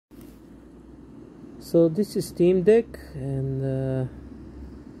So this is Steam Deck, and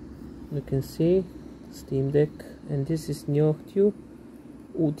you can see Steam Deck, and this is Nioh2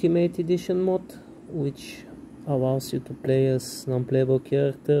 Ultimate Edition mod, which allows you to play as non-playable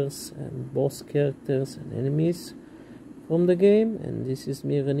characters and boss characters and enemies from the game. And this is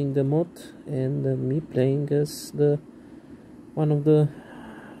me running the mod and me playing as the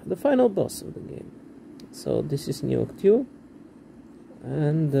final boss of the game. So this is Nioh2,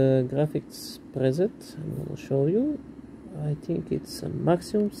 and the graphics preset I'm gonna show you. I think it's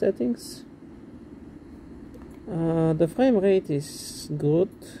maximum settings. The frame rate is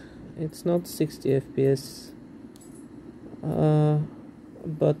good. It's not 60 FPS,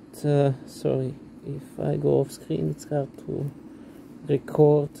 but sorry, if I go off screen it's hard to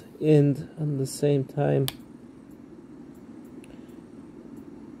record and at the same time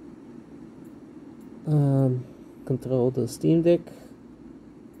control the Steam Deck.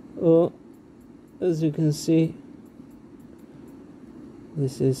 As you can see,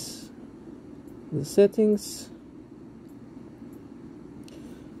 this is the settings.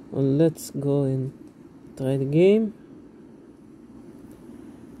 Well, let's go and try the game,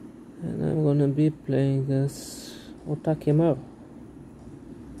 and I'm gonna be playing as Otakemaru,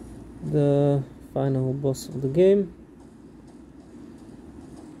 the final boss of the game.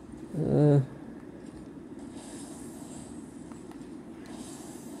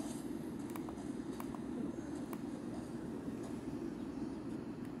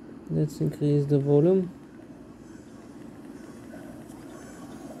 Let's increase the volume.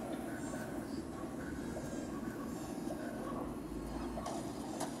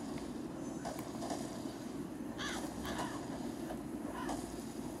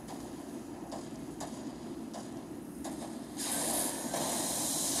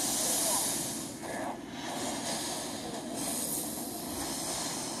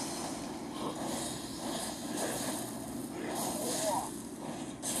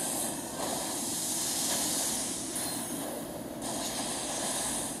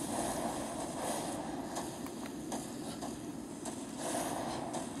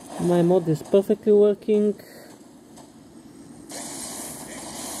 My mod is perfectly working.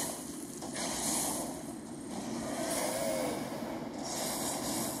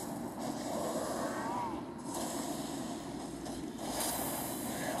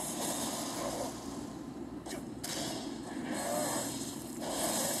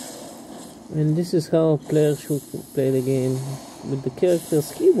 And this is how a player should play the game, with the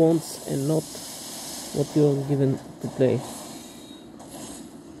characters he wants and not what you're given to play.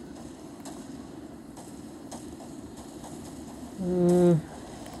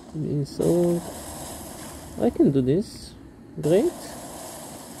 So I can do this. Great.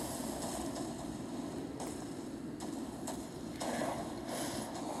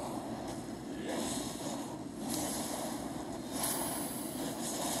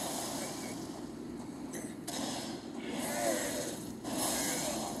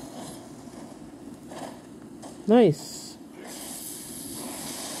 Nice.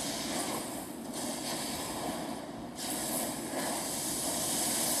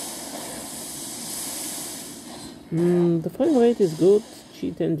 The frame rate is good.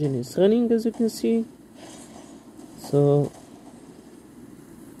 Cheat engine is running, as you can see. So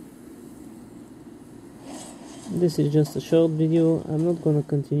this is just a short video. I'm not gonna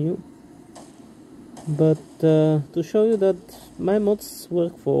continue, but to show you that my mods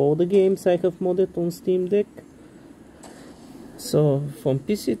work for all the games I have modded on Steam Deck. So from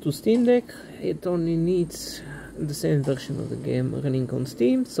PC to Steam Deck, it only needs the same version of the game running on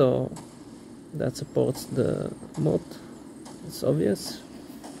Steam, so that supports the mod. It's obvious.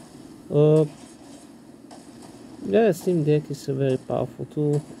 Yeah, Steam Deck is a very powerful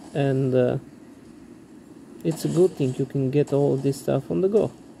tool, and it's a good thing you can get all this stuff on the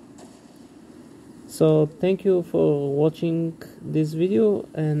go. So thank you for watching this video,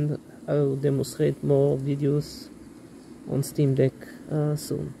 and I will demonstrate more videos on Steam Deck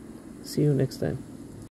soon. See you next time.